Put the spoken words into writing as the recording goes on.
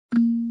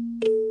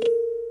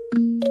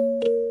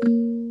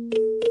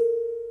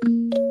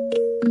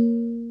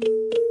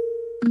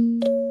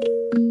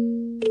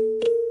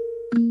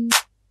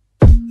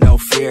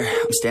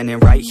standing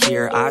right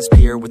here, eyes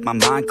peer with my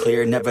mind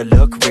clear. Never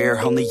look rear,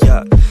 only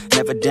up,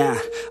 never down.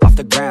 Off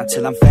the ground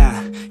till I'm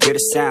found. Hear the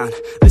sound,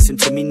 listen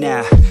to me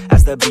now.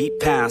 As the beat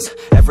pounds,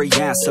 every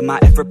ounce of my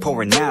effort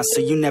pouring out.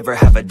 So you never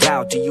have a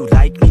doubt, do you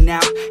like me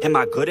now? Am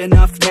I good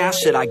enough now?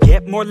 Should I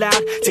get more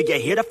loud till you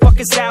hear the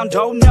fucking sound?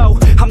 Oh no,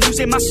 I'm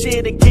losing my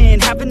shit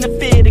again, having a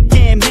fit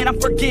again. Man, I'm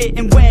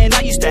forgetting when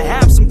I used to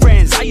have some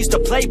friends. I used to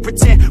play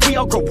pretend, we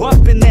all grow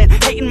up and then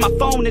hating my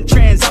phone and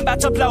trends. I'm about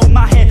to blow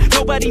my head,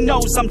 nobody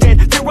knows I'm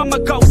dead. Fear I'm a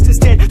ghost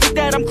instead, think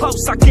that I'm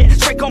close, I get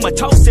straight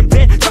comatose in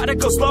bed. Try to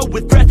go slow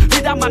with breath,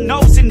 breathe out my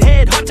nose and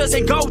head. Heart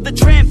doesn't go the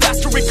trend,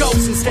 faster it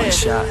goes instead. One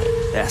shot,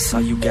 that's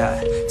all you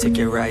got, take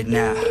it right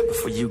now,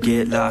 before you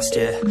get lost,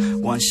 yeah.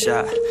 One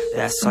shot,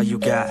 that's all you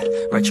got,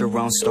 write your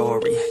own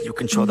story, you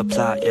control the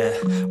plot, yeah.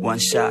 One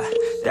shot,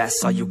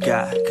 that's all you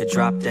got, could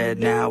drop dead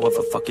now of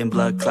a fucking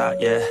blood clot,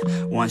 yeah.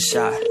 One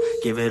shot,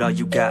 give it all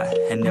you got,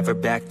 and never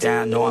back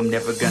down, no I'm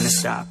never gonna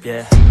stop,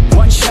 yeah.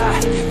 One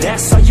shot,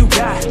 that's all you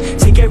got,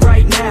 take it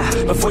right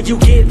now, before you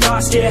get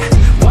lost, yeah.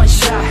 One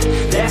shot,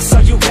 that's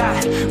all you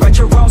got, write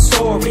your own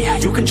story,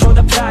 you control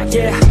the plot,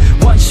 yeah.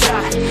 One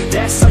shot,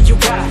 that's all you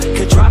got,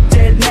 could drop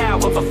dead now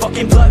of a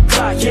fucking blood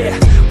clot, yeah.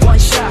 One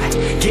shot,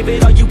 give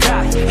it all you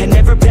got, and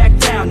never back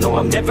down, no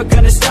I'm never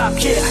gonna stop,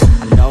 yeah.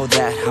 I know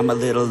that I'm a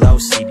little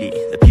OCD,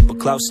 the people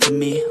close to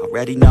me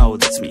already know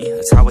that's me.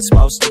 That's how it's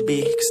supposed to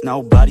be, cause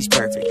nobody's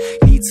perfect.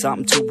 You need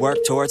something to work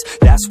towards,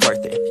 that's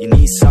worth it. You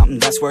need something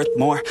that's worth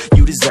more,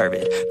 you deserve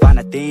it. Find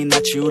a thing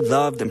that you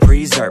love, then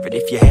preserve it.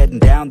 If you're heading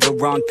down the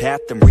wrong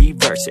path, then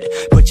reverse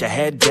it. Put your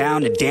head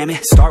down and damn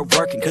it, start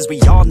working, cause we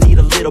all need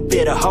a little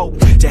bit of hope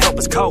to help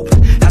us cope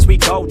as we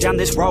go down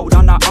this road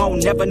on our own,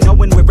 never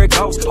knowing where it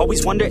goes.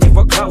 Always wonder if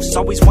we're close,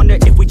 always wonder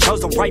if we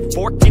chose the right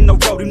fork in the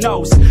road. Who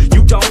knows?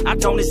 You don't, I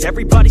don't, is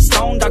everybody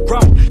stoned? I've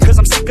grown, cause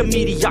I'm sick of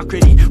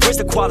mediocrity. Where's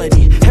the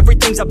quality?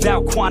 Everything's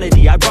about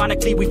quantity.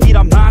 Ironically, we feed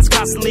our minds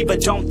constantly,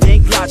 but don't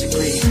think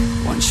logically.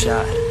 One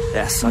shot,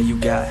 that's all you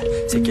got,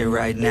 take it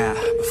right now,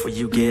 before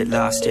you get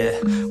lost, yeah.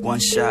 One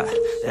shot,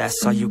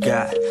 that's all you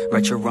got,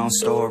 write your own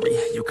story,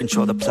 you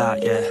control the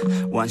plot, yeah.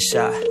 One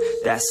shot,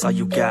 that's all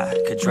you got,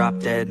 could drop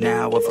dead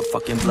now of a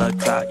fucking blood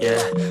clot,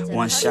 yeah.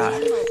 One shot,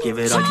 give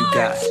it all you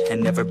got,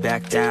 and never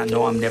back down,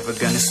 no I'm never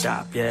gonna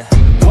stop, yeah.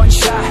 One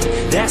shot,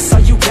 that's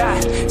all you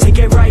got, take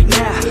it right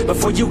now,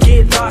 before you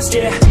get lost,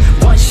 yeah.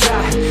 One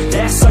shot,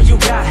 that's all you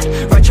got,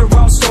 write your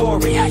own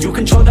story, you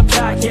control the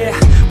plot, yeah.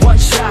 One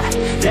shot,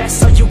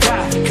 that's all you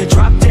got, could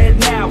drop dead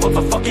now of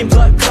a fucking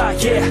blood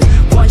clot, yeah.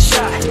 One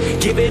shot,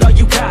 give it all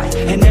you got,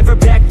 and never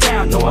back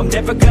down, no I'm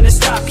never gonna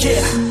stop,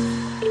 yeah.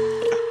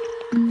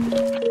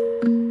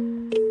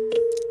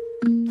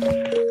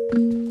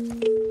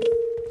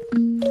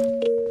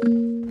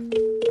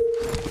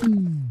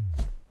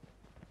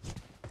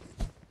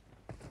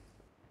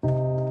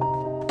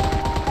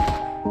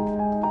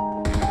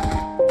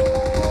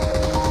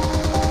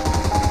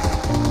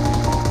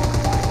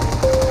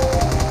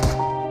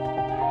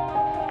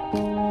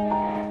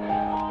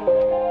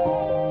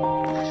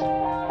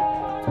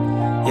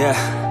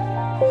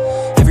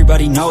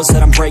 Everybody knows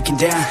that I'm breaking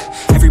down.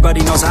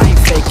 Everybody knows I ain't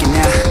faking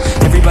now.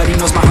 Everybody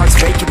knows my heart's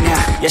vacant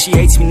now. Yeah, she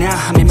hates me now,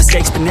 I made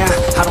mistakes, but now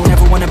I don't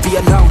ever wanna be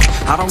alone.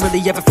 I don't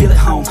really ever feel at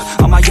home,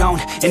 on my own,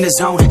 in the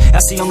zone.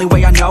 That's the only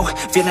way I know,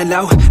 feeling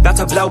low, about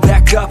to blow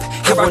back up.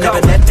 Here I won't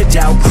ever let the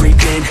doubt creep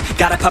in.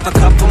 Gotta pop a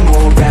couple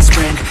more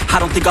aspirin. I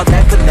don't think I'll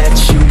ever let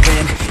you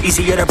in.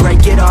 Easier to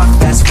break it off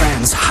best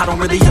friends. I don't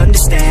really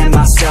understand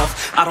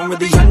myself, I don't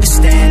really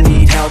understand,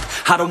 need help.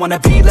 I don't wanna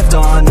be left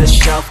on the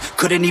shelf.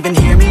 Couldn't even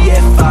hear me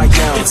if I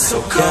yelled. It's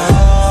so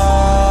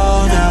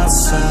cold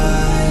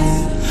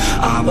outside,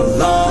 I'm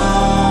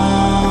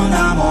alone,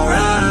 I'm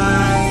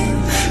alright.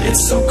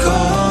 It's so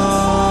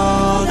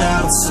cold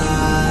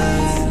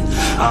outside,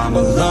 I'm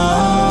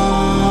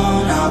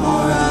alone, I'm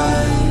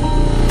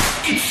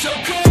alright. It's so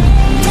cold.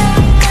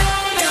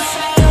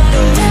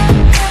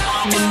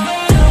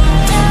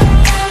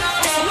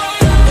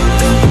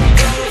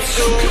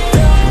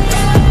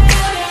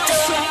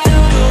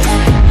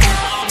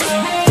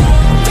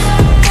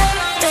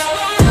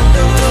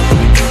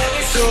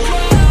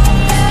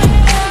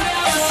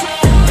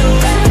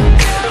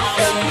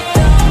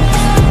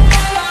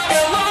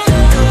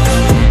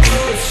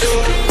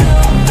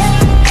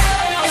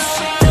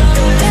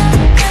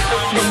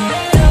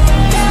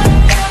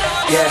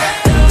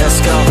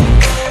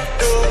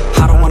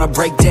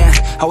 Break down,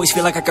 always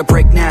feel like I could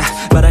break now,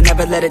 but I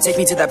never let it take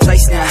me to that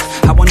place now.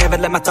 I won't ever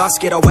let my thoughts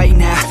get away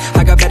now.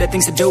 I got better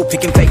things to do,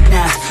 picking fake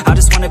now. I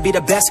just wanna be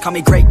the best, call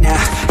me great now.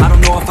 I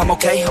don't know if I'm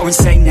okay or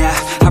insane now.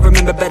 I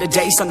remember better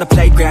days on the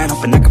playground,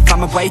 hoping I can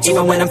find my way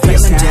even when I'm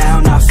feeling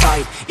down. I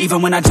fight,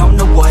 even when I don't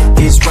know what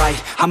is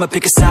right. I'ma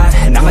pick a side,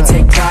 and I'ma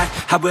take pride.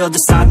 I will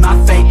decide my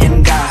fate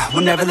and I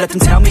will never let them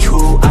tell me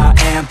who I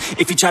am.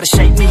 If you try to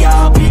shake me,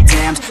 I'll be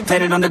damned.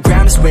 Planet on the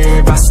ground is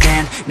where I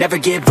stand. Never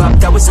give up,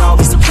 that was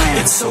always the plan.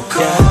 It's so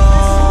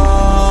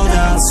cold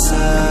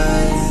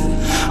outside,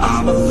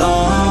 I'm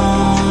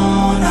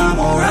alone, I'm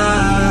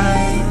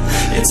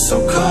alright. It's so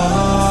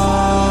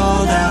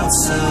cold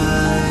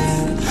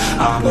outside,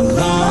 I'm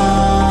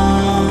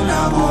alone.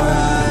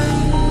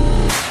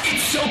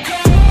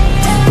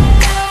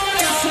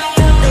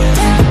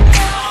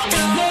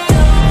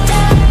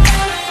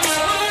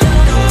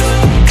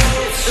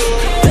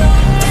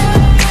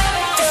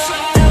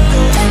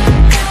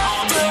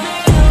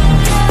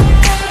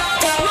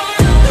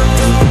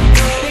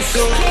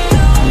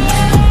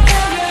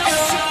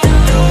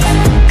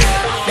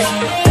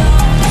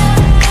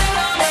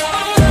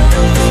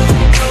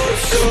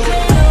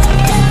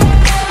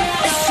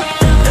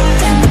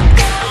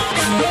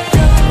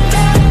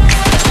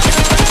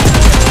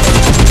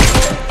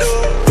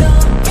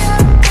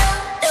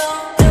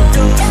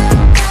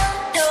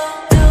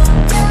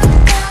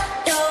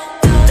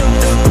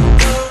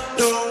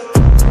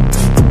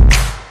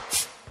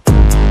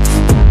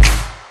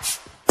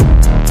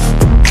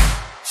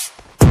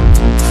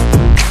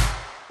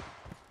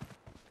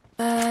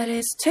 but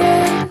it's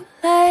too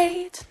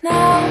late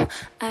now.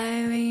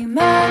 I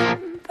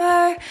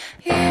remember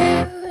you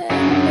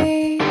and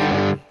me,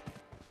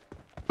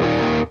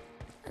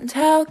 and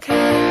how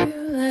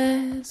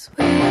careless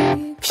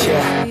we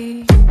could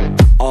be.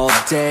 All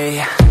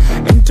day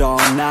and all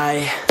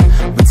night,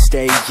 we'd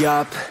stay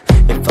up,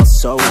 it felt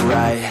so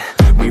right.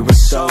 We were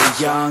so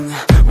young,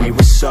 we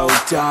were so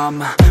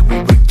dumb. We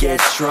would get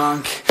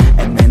drunk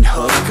and then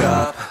hook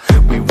up.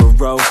 We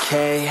were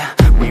okay,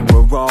 we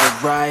were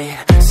alright,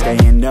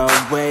 staying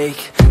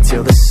awake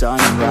till the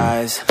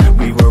sunrise.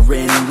 We were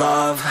in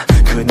love,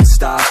 couldn't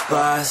stop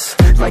us,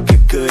 like a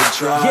good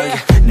drug,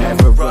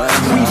 never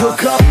enough. We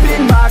hook up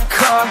in my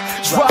car,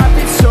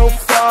 driving so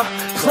far,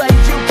 play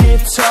you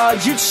guitar,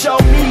 you'd show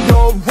me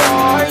your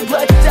art,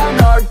 let down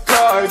our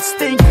guards,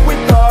 think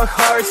with our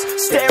hearts,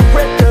 stare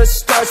at the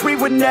stars. We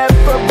were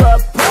never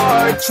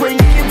apart,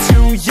 drinking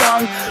too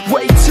young,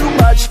 way too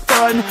much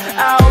fun,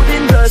 out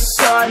in the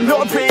sun,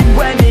 orbit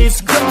when it's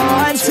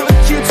gone.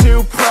 Took you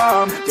to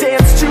prom,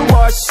 dance to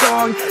our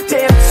song,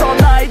 dance all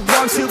night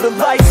long till the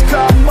lights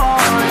come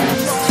on.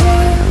 It's too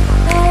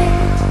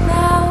late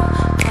now,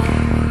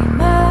 I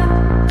remember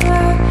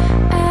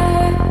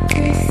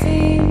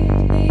everything,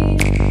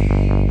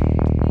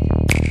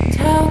 and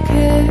how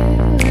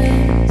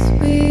careless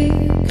we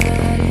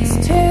got. It's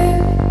too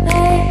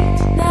late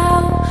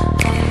now,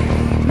 I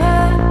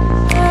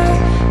remember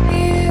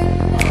you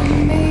and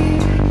me,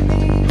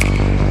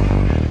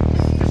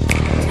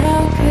 and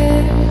how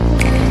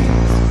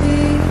careless we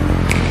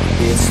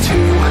got. It's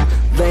too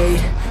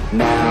late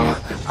now,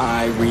 I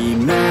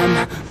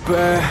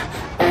remember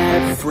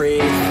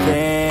everything,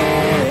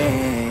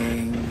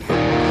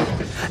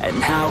 and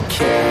how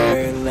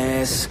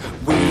careless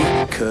we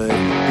could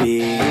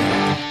be,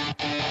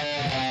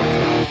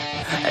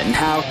 and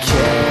how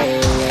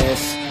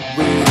careless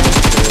we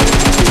could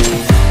be,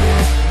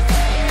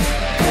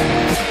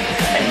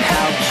 and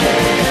how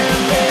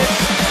careless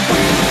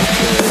we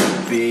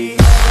could be.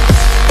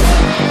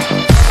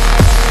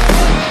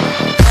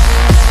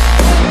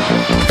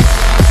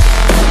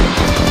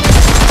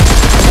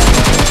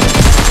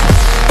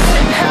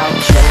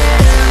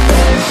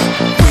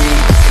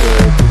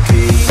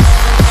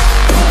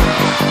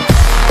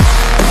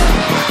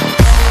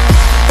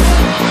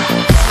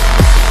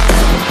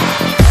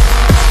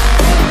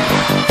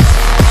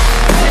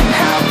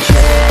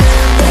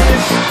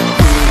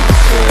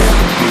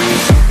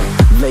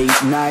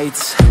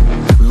 Nights,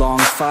 long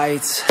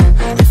fights,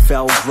 it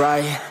felt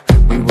right,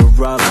 we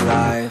were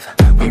alive.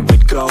 We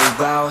would go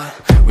out,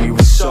 we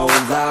were so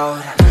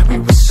loud, we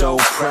were so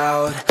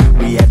proud,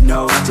 we had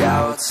no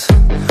doubts.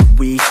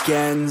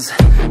 Weekends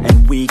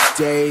and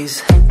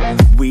weekdays,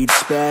 we'd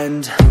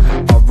spend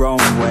our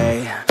own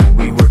way.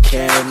 We were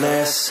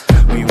careless,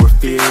 we were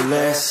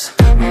fearless,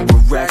 we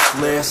were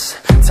reckless,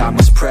 time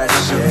was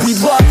precious. We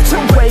loved to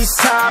waste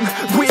time,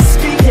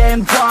 whiskey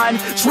and wine,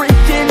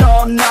 drinking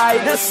all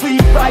night,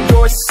 asleep by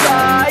your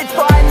side.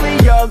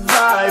 Finally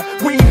alive,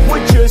 we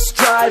would just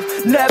drive,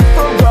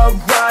 never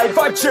arrive.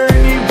 Our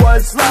journey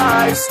was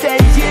live,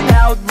 staying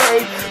out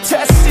late,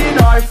 testing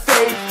our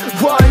fate,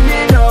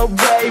 running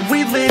away.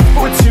 We live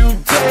for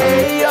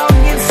today,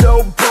 young and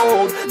so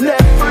bold,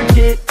 never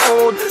get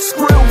old.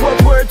 Screw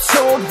what we're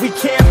told, we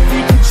can't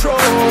be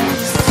controlled.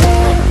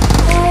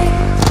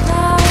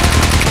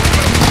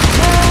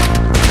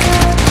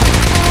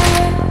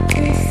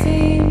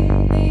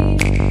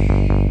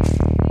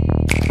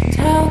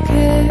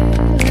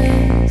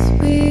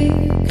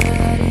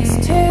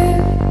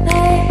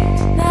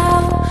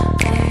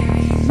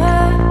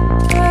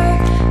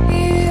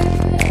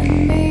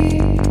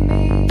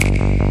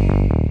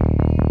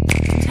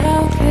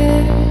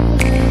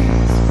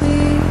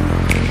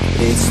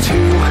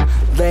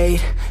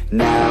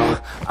 Now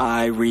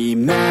I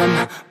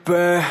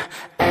remember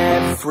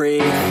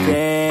everything,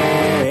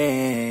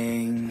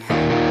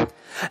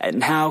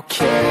 and how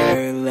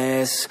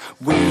careless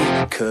we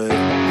could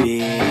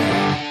be,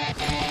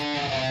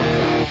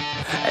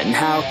 and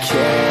how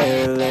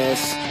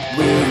careless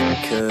we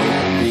could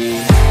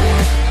be,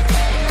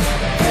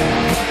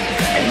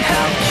 and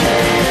how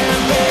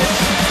careless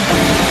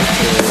we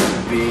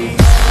could be.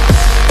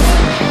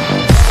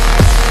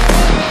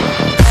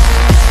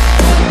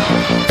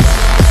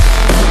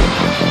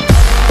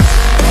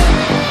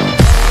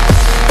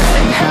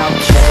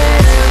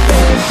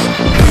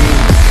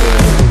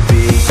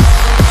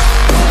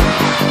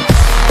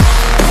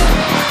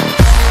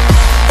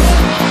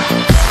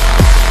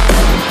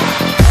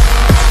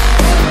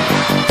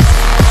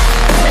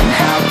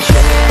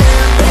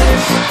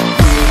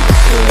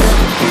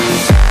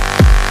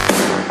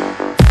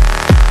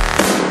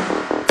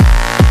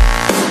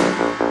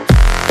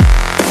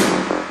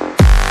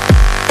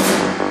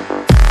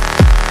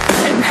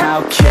 How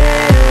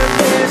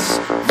careless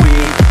we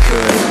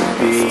could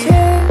be. It's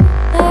too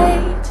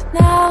late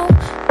now,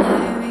 I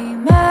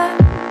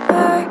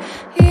remember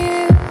you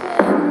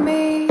and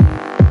me,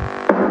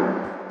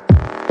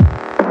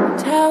 and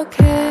how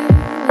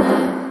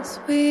careless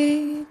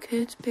we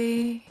could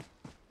be.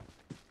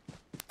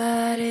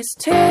 But it's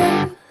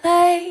too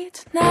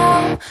late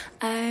now, now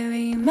I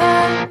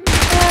remember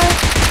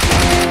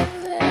you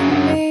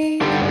and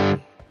me,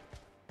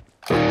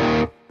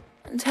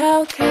 and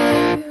how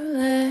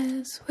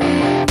careless we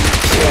were.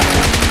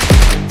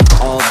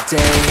 All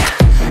day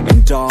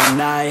and all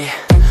night,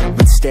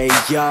 we'd stay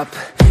up,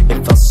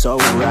 it felt so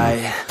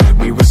right.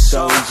 We were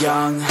so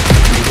young, we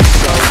were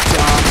so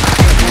dumb.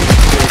 We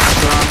would get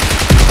drunk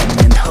and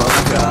then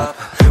hook up.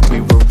 We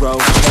were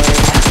okay,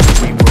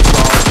 we were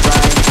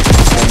alright.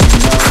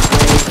 Staying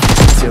awake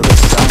till the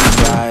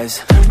sunrise.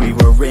 We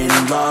were in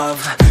love,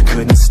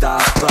 couldn't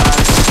stop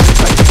us.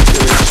 Like a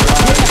good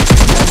drug,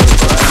 never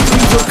run out. We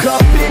woke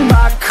up in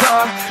my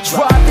car,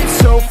 driving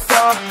so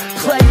far.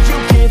 Play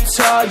your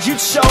guitar,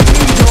 you'd show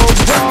me your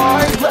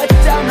art. Let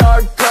down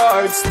our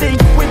guards, think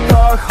with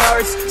our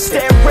hearts.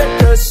 Stare at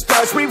the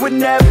stars, we were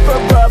never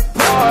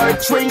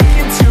apart.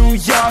 Drinking too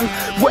young,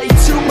 way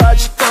too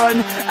much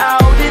fun.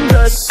 Out in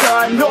the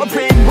sun,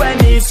 orbit when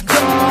it's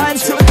gone.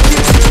 Took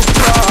you too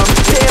far,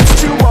 dance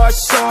to our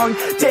song.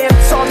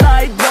 Dance all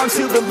night long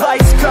till the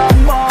lights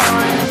come on.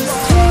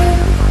 It's too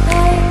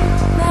late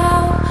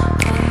now,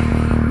 I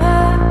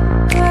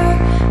remember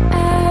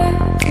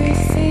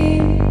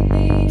everything,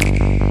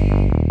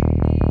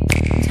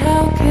 and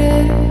how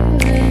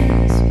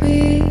careless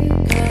we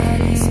got.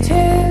 It's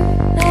too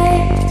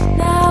late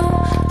now,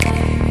 I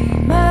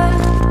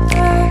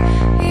remember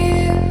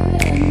you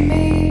and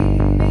me,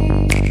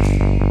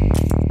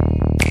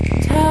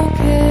 and how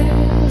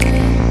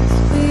careless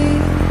we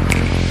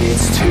got.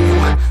 It's too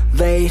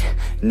late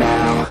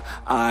now,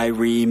 I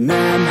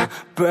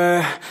remember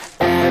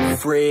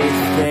everything,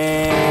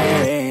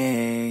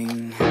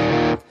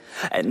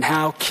 and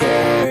how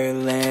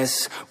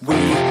careless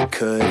we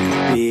could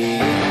be,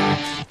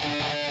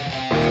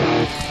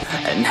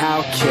 and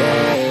how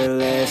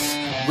careless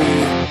we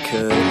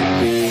could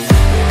be,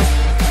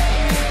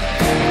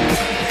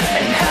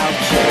 and how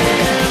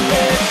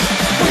careless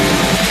we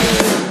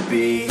could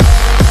be.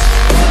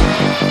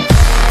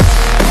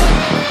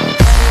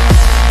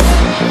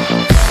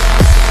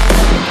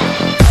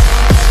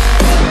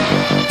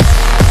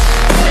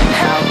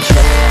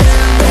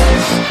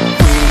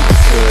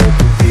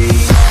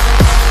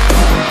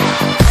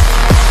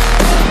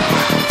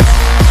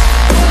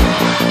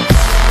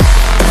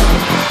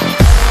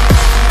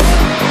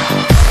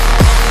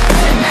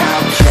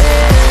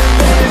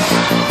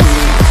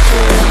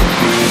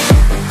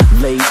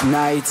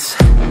 Nights,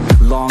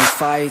 long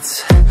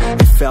fights,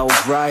 it felt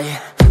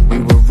right, we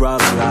were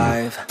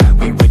alive.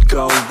 We would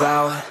go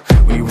out,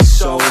 we were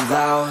so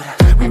loud,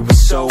 we were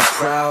so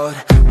proud,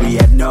 we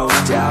had no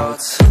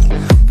doubts.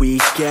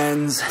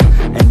 Weekends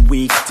and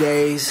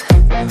weekdays,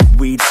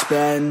 we'd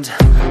spend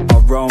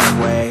our own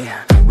way.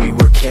 We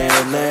were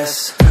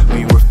careless,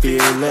 we were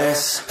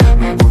fearless,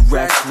 we were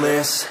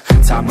reckless,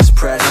 time was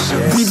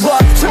precious. We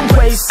loved to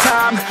waste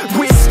time,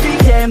 whiskey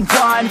and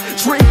wine,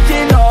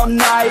 drinking all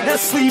night,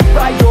 asleep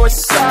by your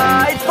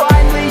side.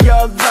 Finally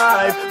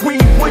alive, we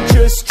would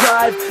just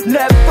drive,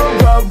 never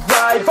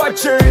arrive. Our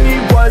journey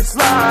was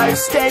live,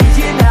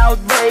 staying out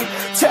late,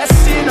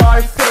 testing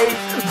our fate,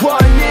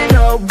 running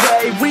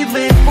away. We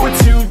live for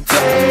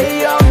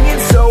today, young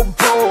and so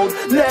bold,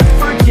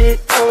 never get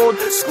old.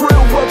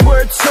 Screw what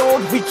we're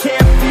told, we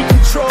can't be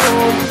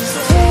controlled.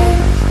 It's too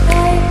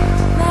late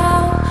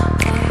now,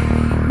 I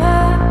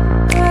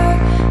remember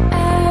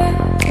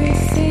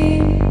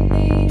everything,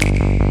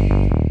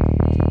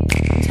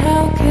 and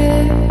how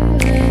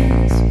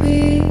careless we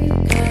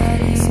got.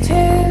 It's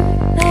too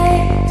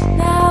late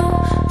now,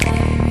 I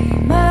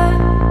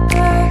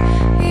remember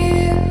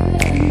you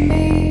and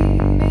me,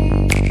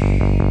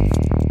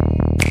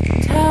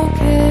 and how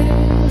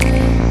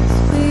careless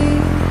we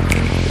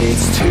got.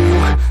 It's too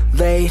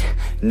late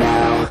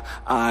now,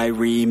 I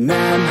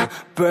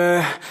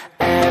remember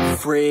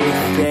everything,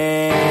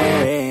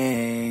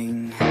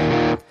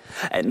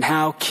 and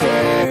how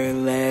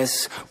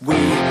careless we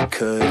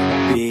could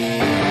be,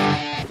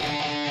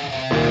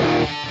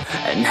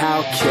 and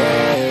how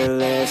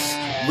careless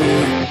we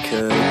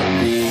could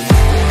be,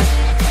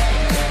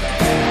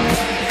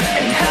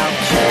 and how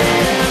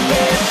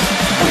careless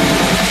we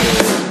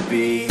could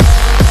be.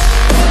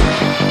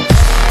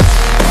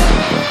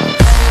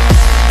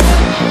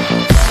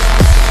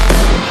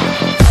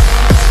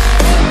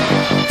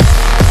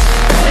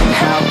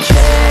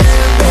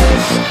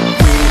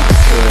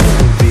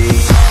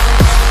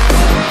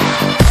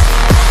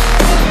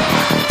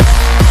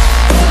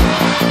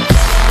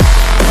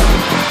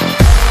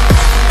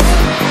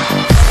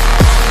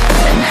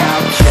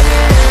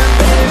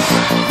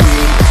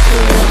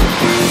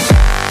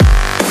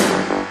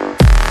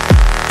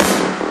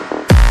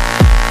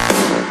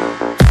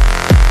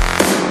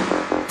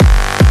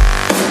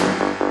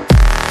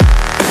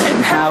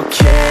 How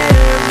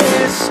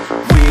careless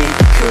we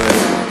could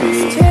be.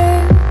 It's too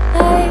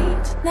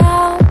late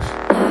now,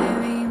 I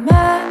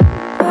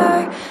remember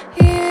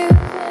you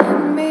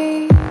and me,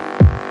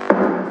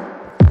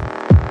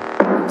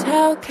 and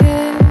how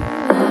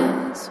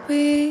careless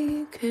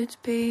we could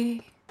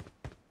be.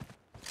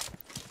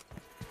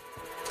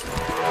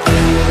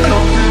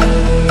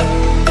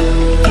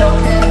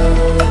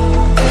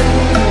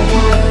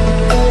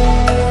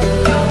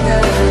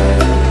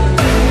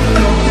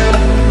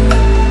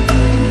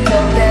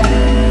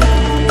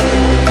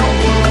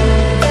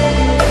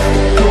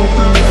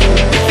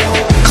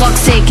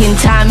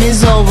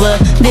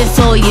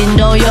 Before you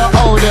know you're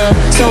older,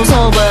 so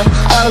sober,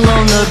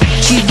 alone, the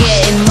bitch you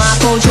get in my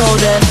cold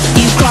shoulder.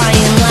 You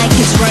crying like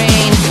it's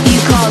rain,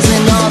 you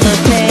causing all the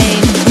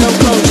pain. No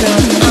closure,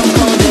 I'm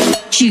colder,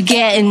 you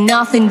getting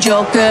nothing,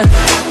 joker.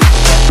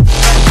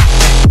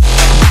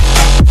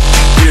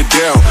 Get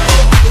down.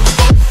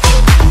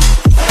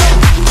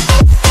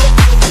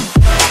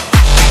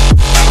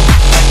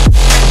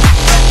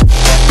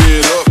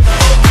 Get up.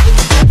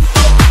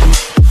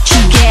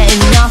 You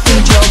getting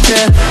nothing,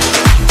 joker.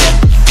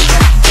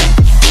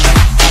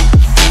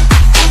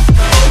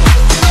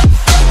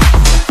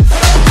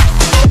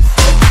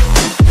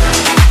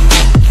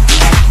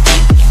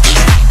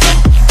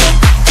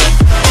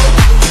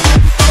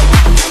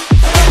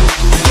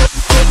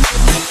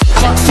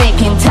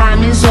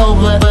 Time is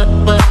over.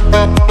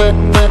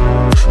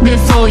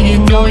 Before you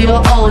know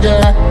you're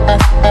older,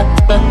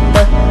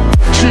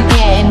 you're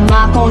getting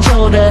my cold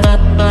shoulder.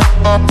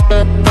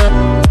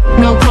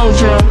 No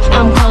closure,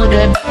 I'm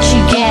colder. She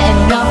getting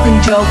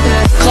nothing, joker.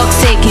 Clock's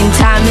ticking,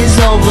 time is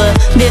over.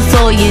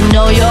 Before you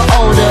know you're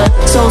older,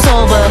 so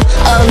sober,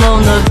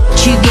 alone, the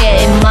you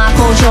getting my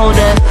cold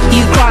shoulder.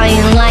 You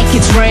crying like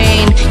it's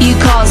rain, you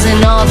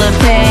causing all the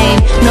pain.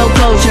 No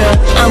closure,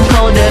 I'm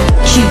colder.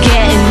 You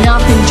getting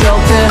nothing,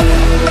 joker.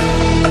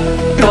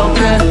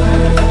 Joker,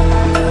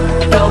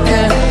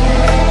 joker,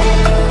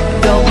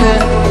 joker,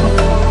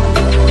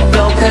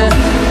 joker,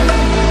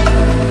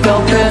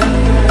 joker,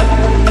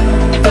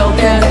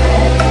 joker,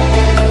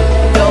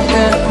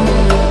 joker.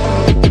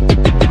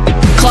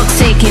 Clock's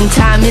ticking,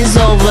 time is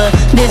over.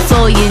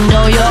 Before you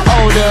know you're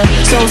older,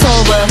 so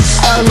sober,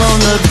 alone,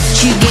 the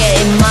you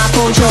getting my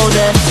cold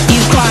shoulder.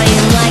 You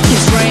crying like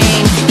it's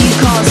rain, you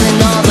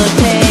causing all the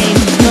pain.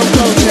 No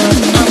closure,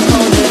 I'm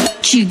colder.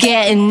 You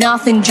getting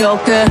nothing,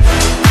 joker.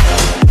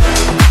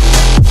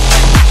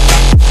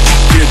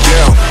 Get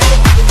down.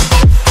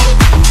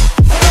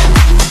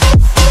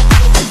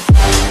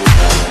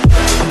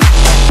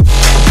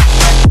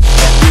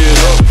 Get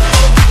up.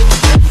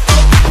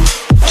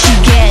 You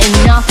getting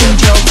nothing,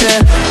 joker.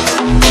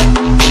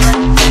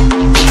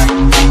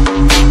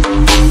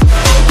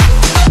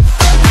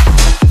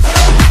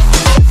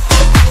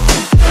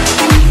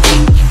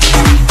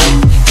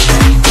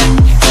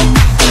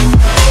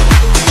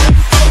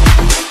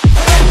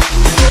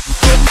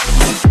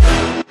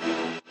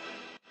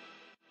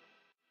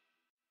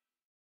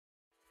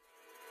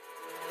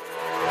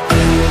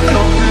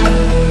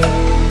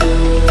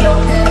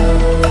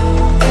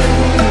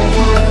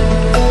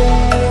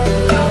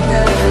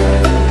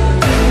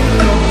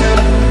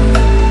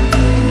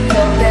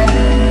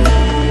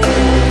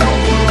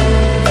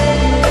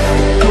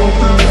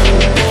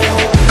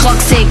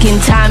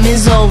 Time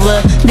is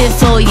over.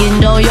 Before you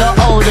know you're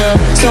older,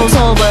 so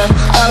sober,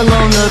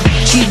 alone, the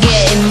you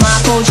getting my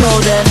cold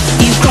shoulder.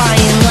 You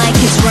crying like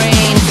it's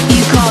rain,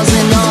 you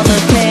causing all the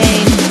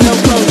pain. No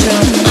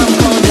closure, I'm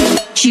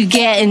colder. You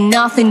getting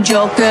nothing,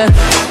 joker.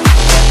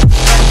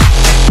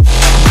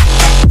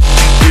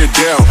 Get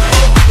down.